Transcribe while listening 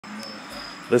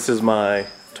This is my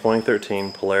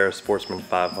 2013 Polaris Sportsman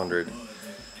 500.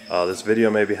 This video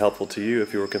may be helpful to you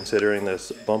if you were considering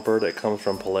this bumper that comes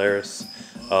from Polaris.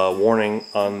 Warning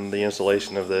on the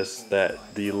installation of this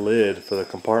that the lid for the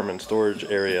compartment storage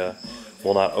area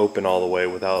will not open all the way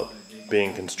without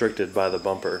being constricted by the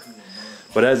bumper.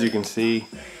 But as you can see,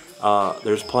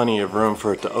 there's plenty of room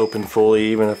for it to open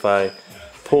fully. Even if I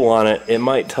pull on it, it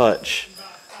might touch,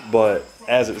 but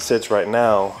as it sits right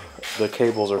now, the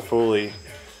cables are fully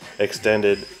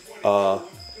extended.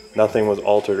 Nothing was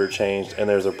altered or changed, and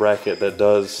there's a bracket that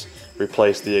does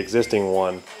replace the existing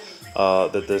one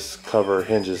that this cover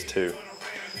hinges to.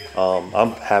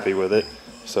 I'm happy with it,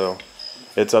 so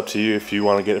it's up to you if you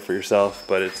want to get it for yourself,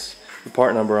 but the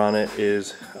part number on it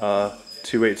is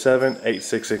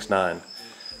 287-8669.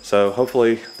 So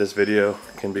hopefully this video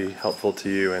can be helpful to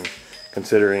you in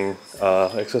considering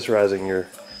accessorizing your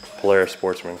Polaris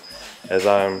Sportsman, as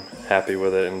I'm happy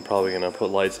with it and probably going to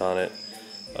put lights on it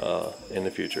in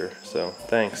the future. So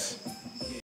thanks.